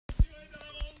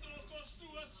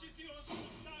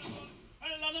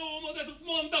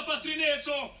Monda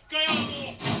patrineso,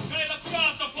 caiamo, cae la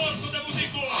corazza porto de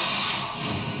musico.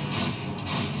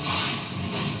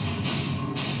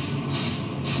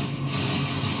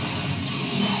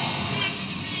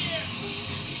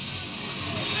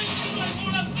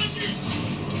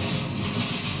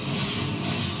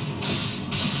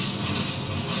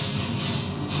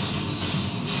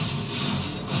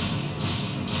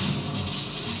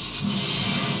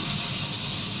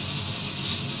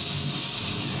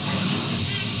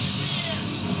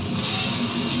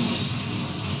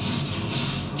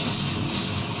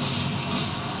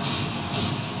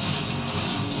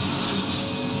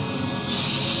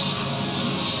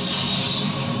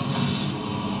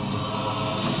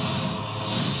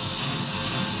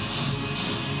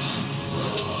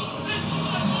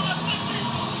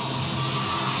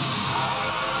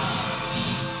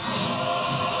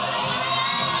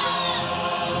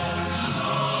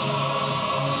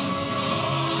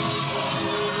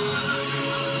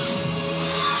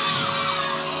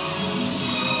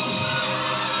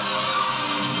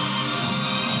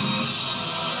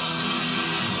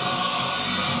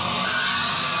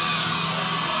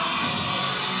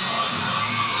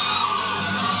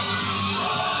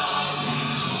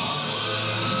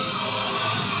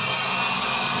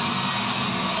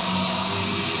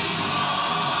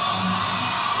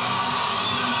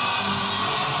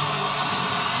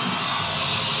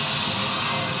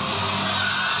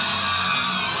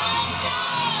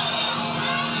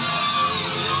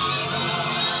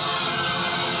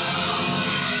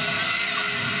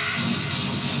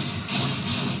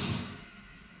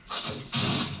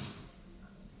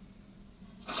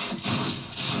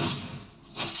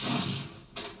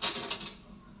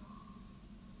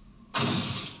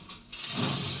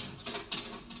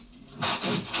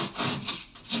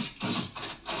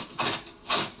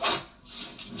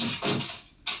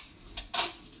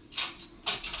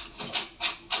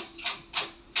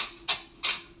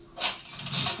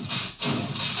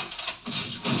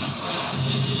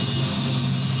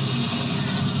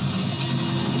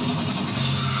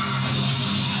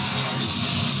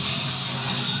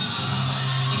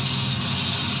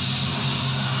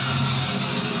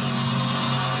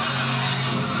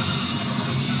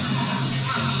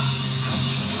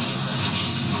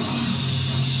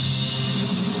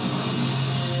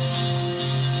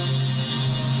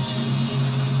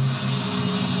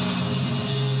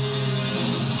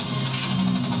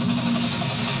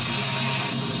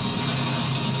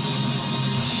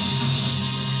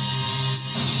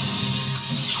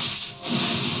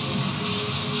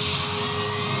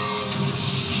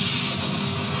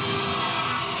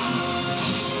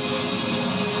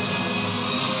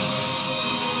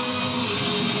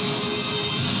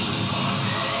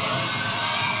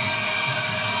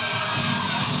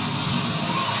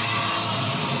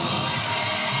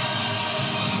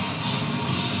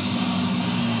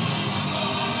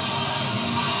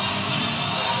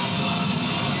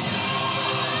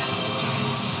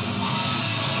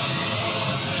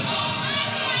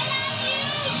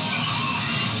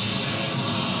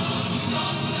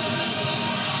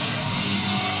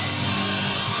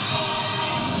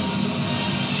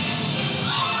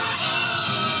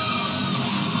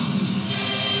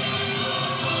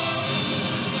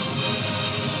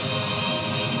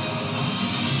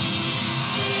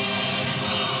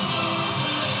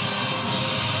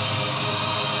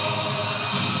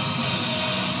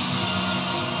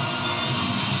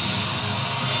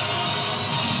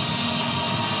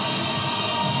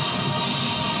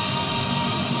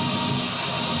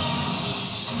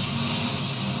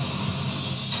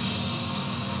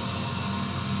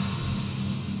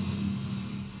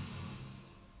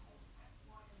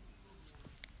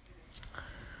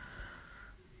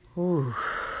 Ooh.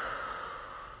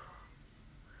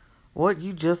 What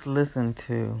you just listened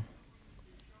to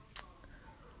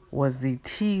was the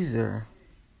teaser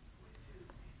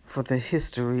for the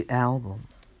History album.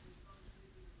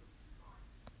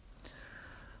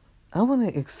 I want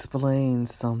to explain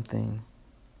something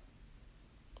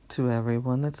to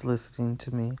everyone that's listening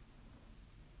to me.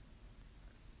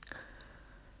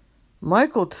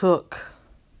 Michael took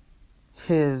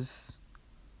his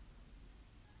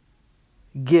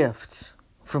gift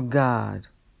from God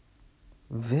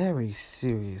very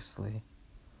seriously.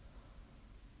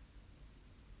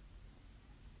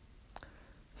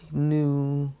 He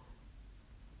knew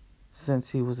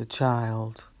since he was a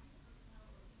child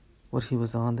what he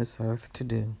was on this earth to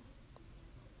do.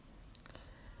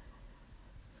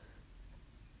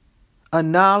 A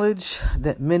knowledge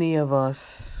that many of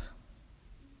us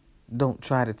don't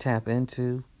try to tap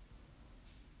into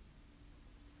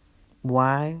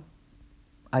Why?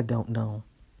 I don't know.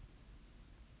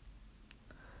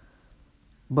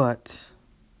 But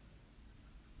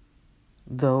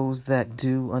those that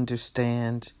do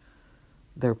understand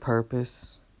their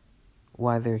purpose,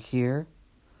 why they're here,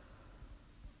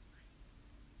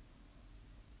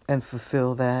 and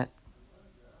fulfill that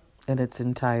in its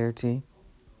entirety,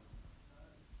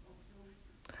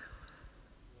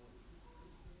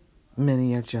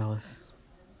 many are jealous.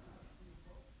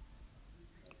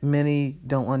 Many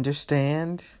don't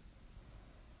understand.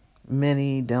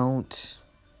 Many don't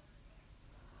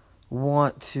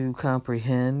want to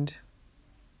comprehend.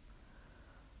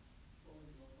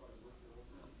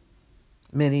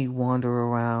 Many wander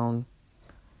around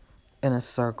in a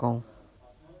circle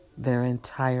their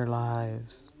entire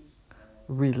lives,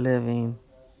 reliving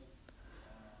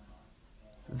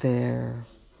their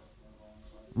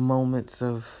moments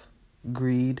of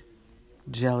greed,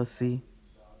 jealousy,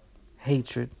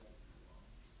 hatred.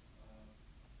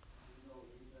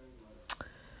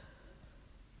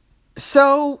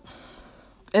 So,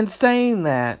 in saying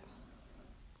that,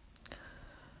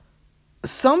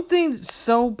 something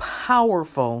so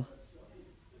powerful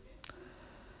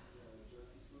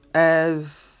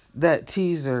as that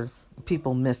teaser,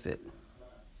 people miss it.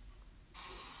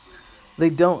 They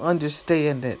don't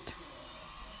understand it.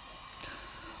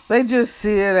 They just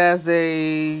see it as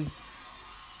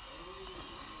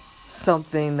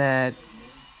something that,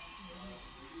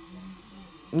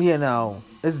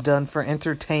 is done for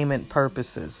entertainment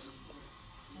purposes.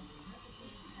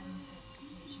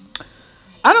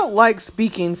 I don't like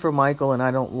speaking for Michael, and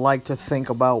I don't like to think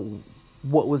about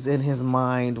what was in his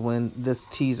mind when this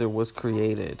teaser was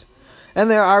created. And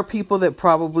there are people that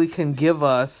probably can give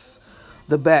us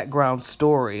the background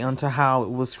story onto how it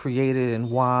was created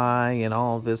and why and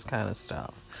all this kind of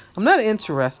stuff. I'm not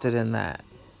interested in that.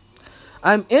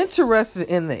 I'm interested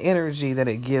in the energy that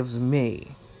it gives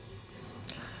me.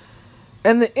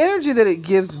 And the energy that it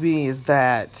gives me is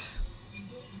that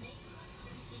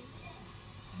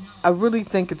I really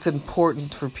think it's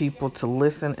important for people to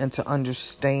listen and to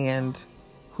understand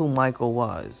who Michael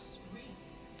was.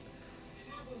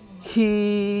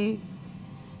 He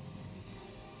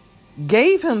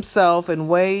gave himself in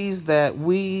ways that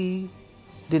we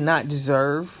did not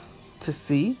deserve to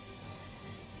see.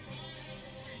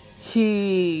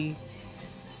 He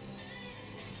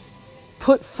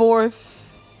put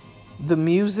forth the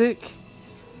music,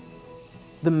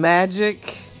 the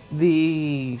magic,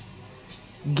 the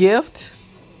gift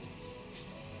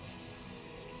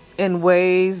in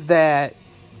ways that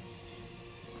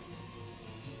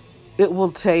it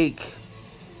will take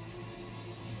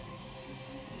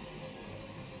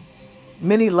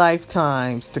many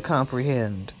lifetimes to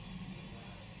comprehend.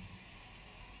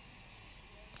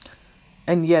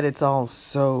 And yet it's all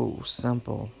so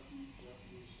simple.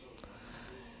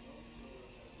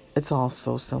 It's all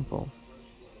so simple.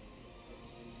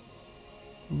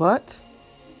 But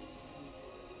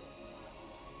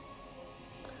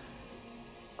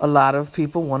a lot of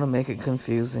people want to make it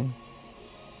confusing.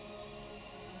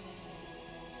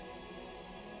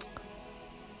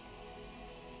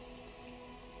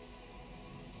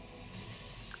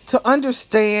 To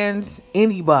understand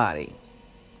anybody,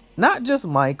 not just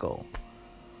Michael,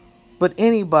 but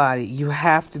anybody, you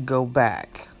have to go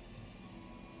back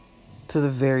to the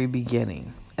very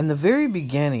beginning. And the very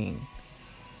beginning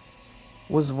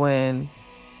was when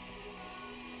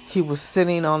he was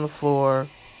sitting on the floor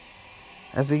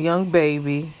as a young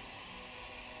baby,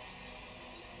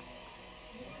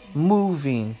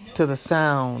 moving to the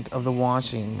sound of the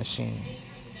washing machine.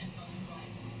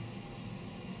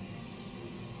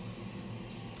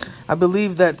 I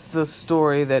believe that's the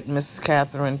story that Miss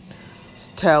Catherine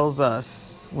tells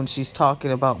us when she's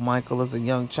talking about Michael as a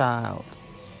young child.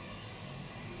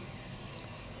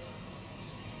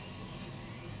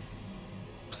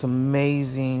 It's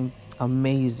amazing,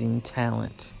 amazing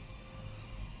talent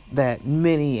that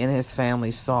many in his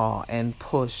family saw and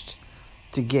pushed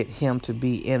to get him to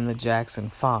be in the Jackson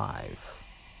 5.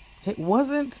 It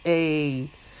wasn't a...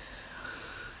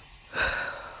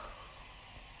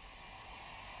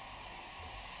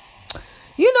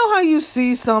 You know how you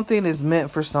see something is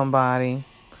meant for somebody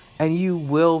and you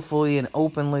willfully and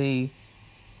openly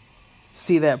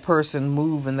see that person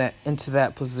move into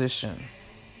that position?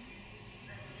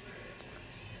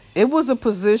 It was a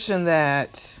position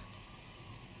that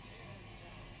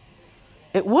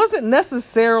it wasn't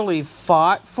necessarily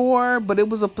fought for, but it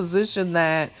was a position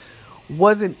that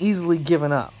wasn't easily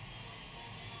given up.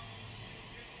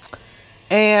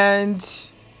 And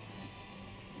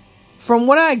from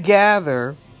what I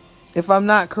gather, if I'm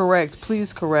not correct,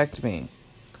 please correct me.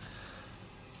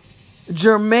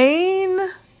 Jermaine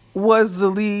was the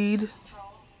lead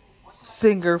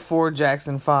singer for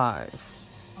Jackson 5.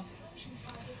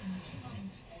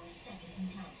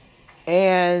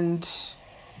 And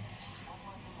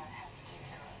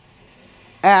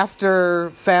after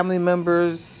family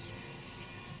members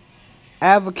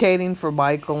advocating for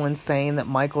Michael and saying that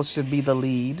Michael should be the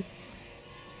lead,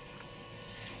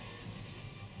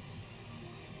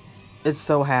 it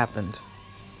so happened.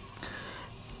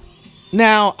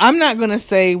 Now, I'm not going to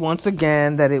say once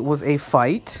again that it was a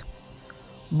fight,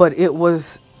 but it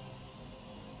was,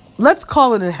 let's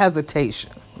call it a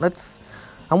hesitation.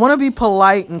 I want to be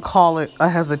polite and call it a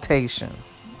hesitation.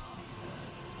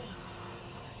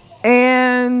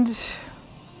 And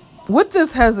with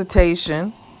this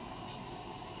hesitation,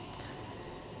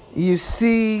 you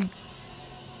see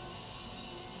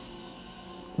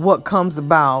what comes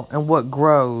about and what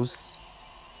grows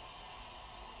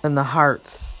in the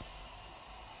hearts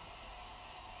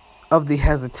of the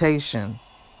hesitation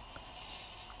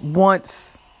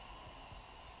once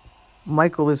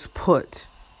Michael is put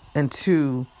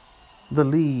into the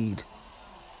lead.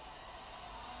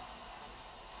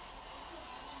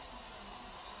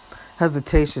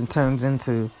 Hesitation turns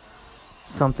into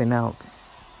something else.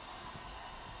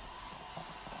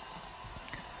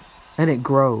 And it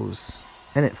grows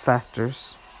and it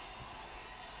festers.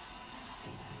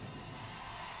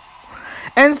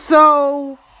 And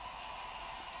so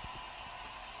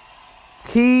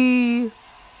he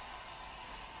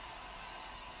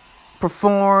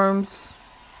performs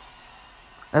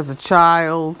as a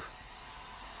child,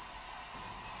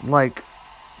 like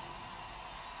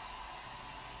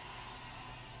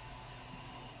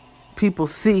people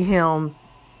see him,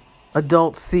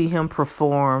 adults see him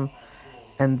perform,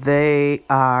 and they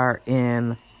are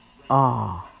in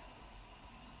awe.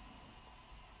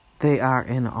 They are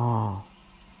in awe.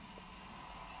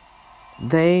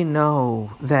 They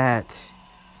know that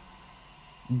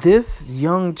this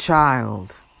young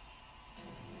child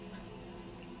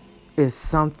is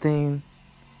something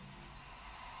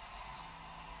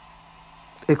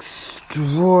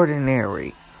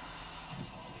extraordinary.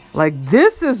 Like,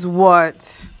 this is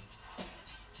what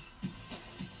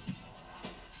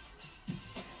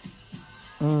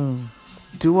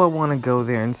do I want to go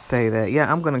there and say that?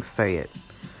 Yeah, I'm going to say it.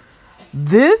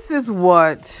 This is,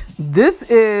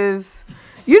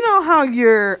 you know how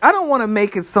I don't want to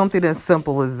make it something as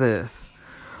simple as this,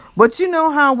 but you know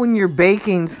how when you're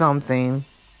baking something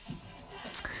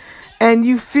and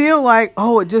you feel like,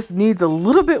 oh, it just needs a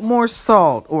little bit more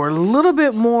salt or a little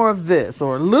bit more of this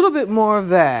or a little bit more of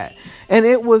that. And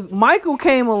Michael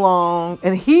came along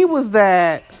and he was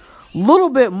that little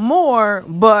bit more,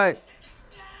 but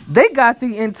they got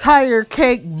the entire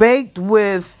cake baked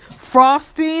with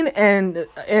frosting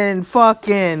and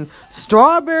fucking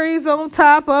strawberries on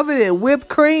top of it and whipped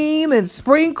cream and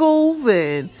sprinkles,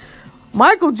 and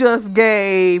Michael just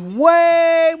gave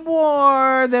way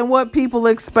more than what people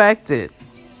expected.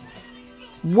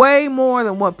 Way more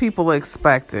than what people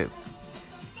expected.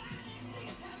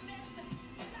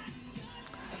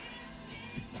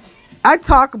 I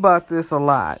talk about this a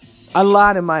lot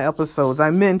in my episodes.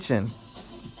 I mention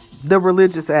the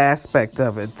religious aspect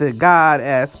of it, the God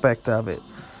aspect of it.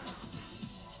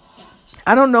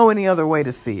 I don't know any other way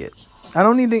to see it. I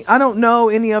don't know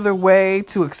any other way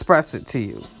to express it to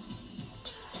you.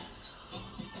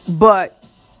 But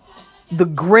the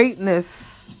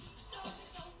greatness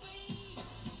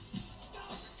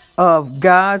of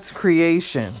God's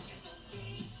creation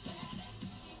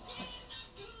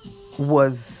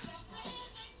was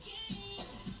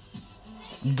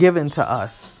given to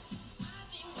us.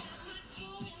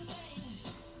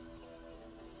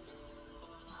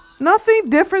 Nothing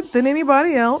different than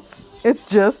anybody else. It's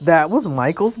just that was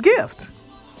Michael's gift.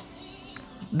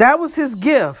 That was his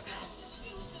gift.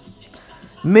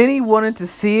 Many wanted to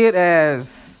see it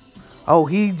as, oh,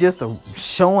 he just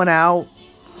showing out.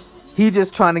 He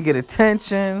just trying to get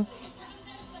attention.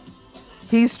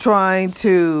 He's trying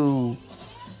to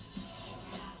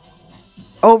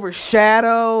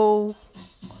overshadow.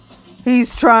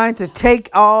 He's trying to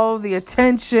take all the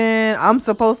attention. I'm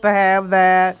supposed to have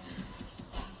that.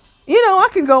 You know, I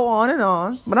can go on and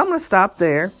on, but I'm going to stop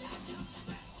there.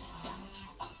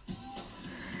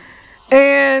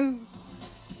 And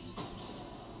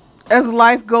as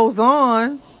life goes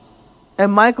on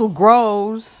and Michael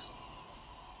grows,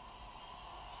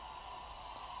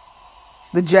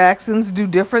 the Jacksons do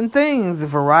different things.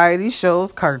 Variety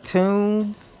shows,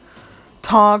 cartoons,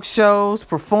 talk shows,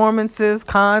 performances,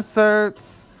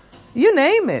 concerts, you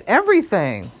name it,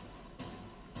 everything.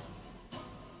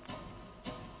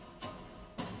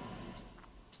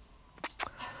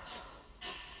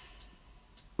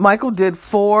 Michael did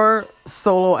 4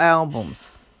 solo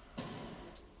albums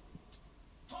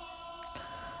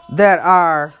that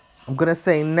are, I'm going to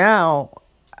say now,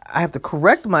 I have to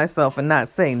correct myself and not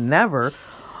say never,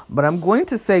 but I'm going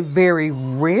to say very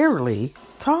rarely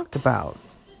talked about.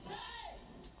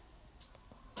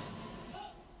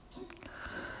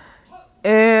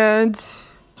 And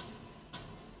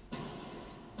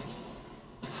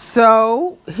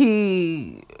so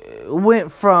he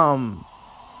went from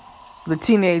the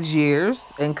teenage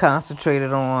years and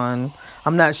concentrated on,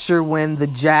 I'm not sure when the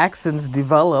Jacksons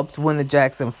developed, when the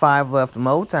Jackson 5 left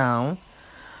Motown,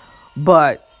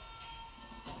 but,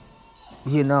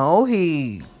 you know,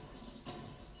 he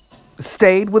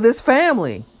stayed with his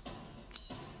family.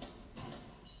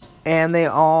 And they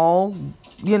all,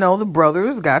 you know, the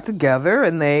brothers got together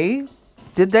and they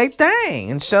did their thing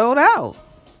and showed out.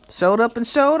 Showed up and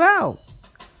showed out.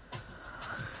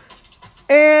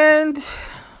 And,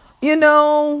 you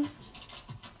know,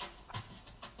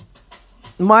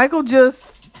 Michael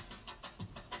just,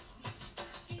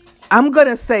 I'm going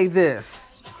to say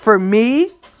this. For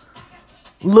me,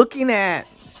 looking at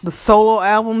the solo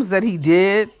albums that he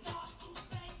did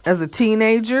as a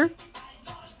teenager,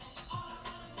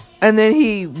 and then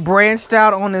he branched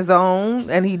out on his own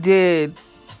and he did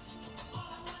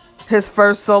his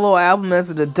first solo album as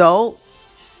an adult,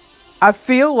 I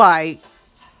feel like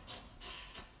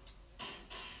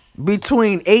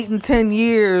between 8 and 10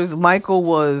 years, Michael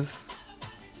was,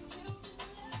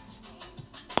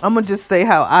 I'm going to just say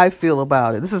how I feel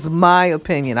about it. This is my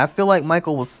opinion. I feel like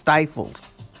Michael was stifled.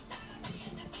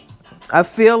 I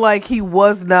feel like he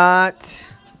was not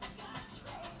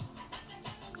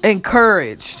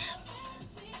encouraged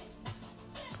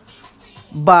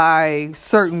by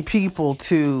certain people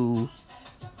to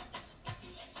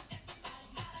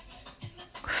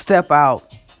step out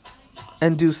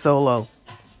and do solo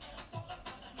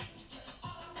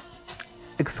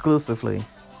exclusively.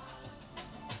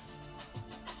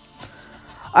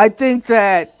 I think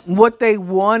that what they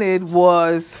wanted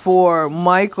was for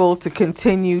Michael to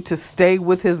continue to stay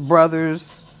with his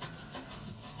brothers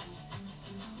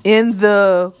in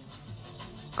the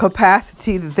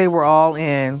capacity that they were all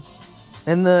in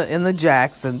the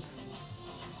Jacksons,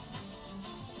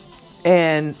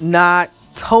 and not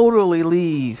totally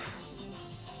leave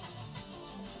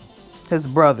his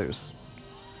brothers.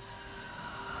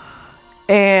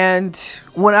 And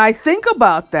when I think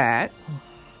about that,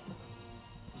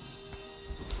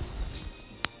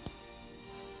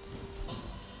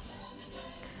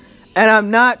 and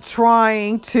I'm not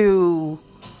trying to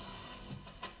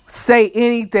say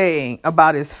anything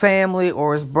about his family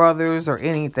or his brothers or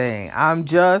anything. I'm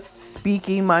just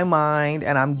speaking my mind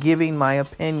and I'm giving my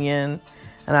opinion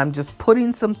and I'm just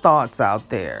putting some thoughts out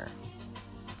there.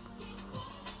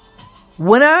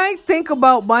 When I think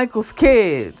about Michael's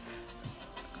kids,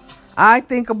 I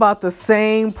think about the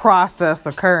same process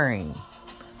occurring.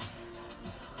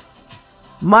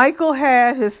 Michael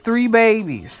had his 3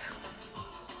 babies.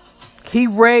 He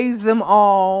raised them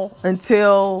all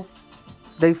until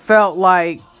they felt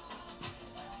like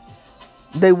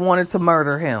they wanted to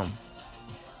murder him.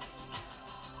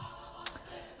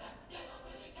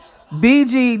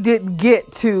 BG didn't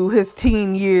get to his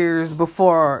teen years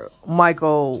before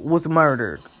Michael was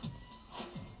murdered.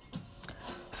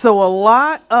 So a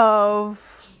lot of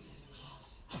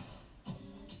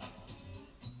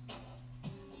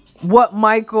what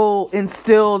Michael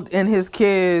instilled in his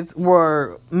kids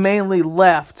were mainly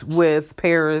left with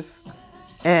Paris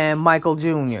and Michael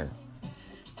Jr.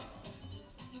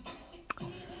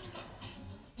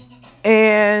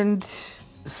 And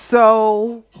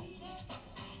so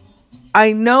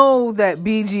I know that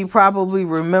BG probably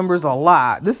remembers a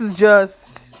lot. This is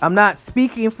just, I'm not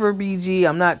speaking for BG.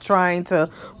 I'm not trying to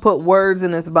put words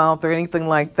in his mouth or anything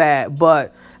like that.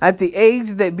 But at the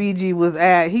age that BG was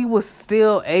at, he was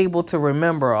still able to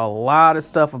remember a lot of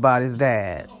stuff about his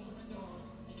dad.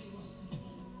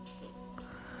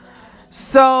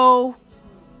 So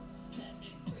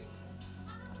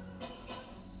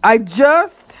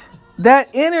that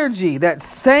energy, that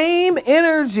same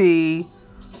energy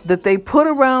that they put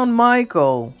around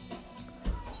Michael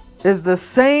is the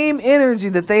same energy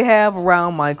that they have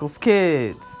around Michael's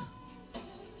kids.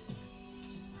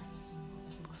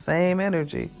 Same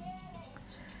energy.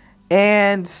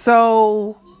 And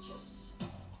so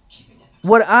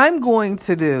what I'm going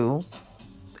to do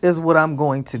is what I'm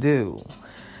going to do.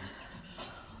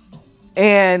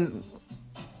 And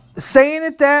saying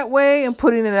it that way and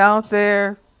putting it out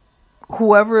there,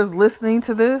 whoever is listening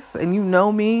to this and you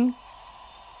know me,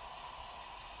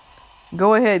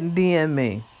 go ahead and DM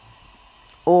me.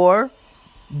 Or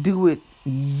do it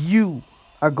you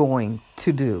are going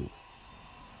to do.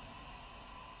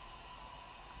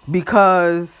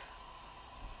 Because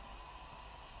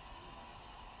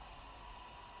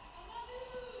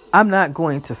I'm not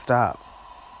going to stop.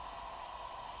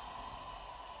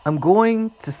 I'm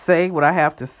going to say what I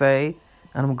have to say,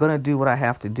 and I'm going to do what I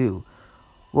have to do.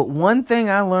 But one thing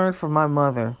I learned from my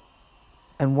mother,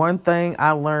 and one thing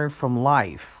I learned from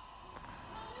life,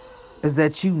 is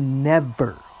that you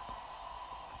never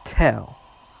tell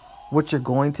what you're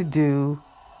going to do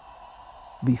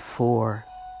before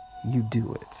you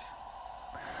do it.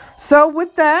 So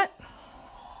with that,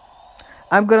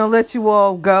 I'm going to let you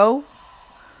all go.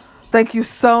 Thank you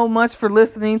so much for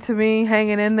listening to me,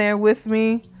 hanging in there with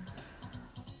me.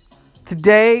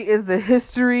 Today is the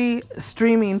history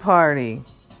streaming party.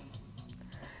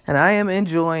 And I am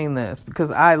enjoying this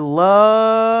because I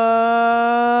love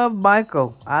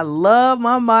Michael. I love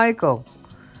my Michael.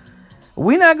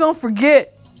 We're not going to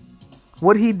forget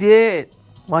what he did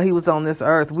while he was on this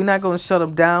earth. We're not going to shut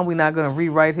him down. We're not going to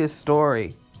rewrite his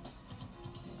story.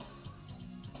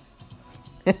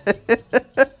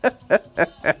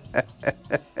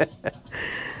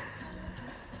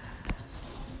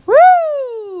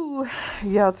 Woo!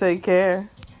 Y'all take care.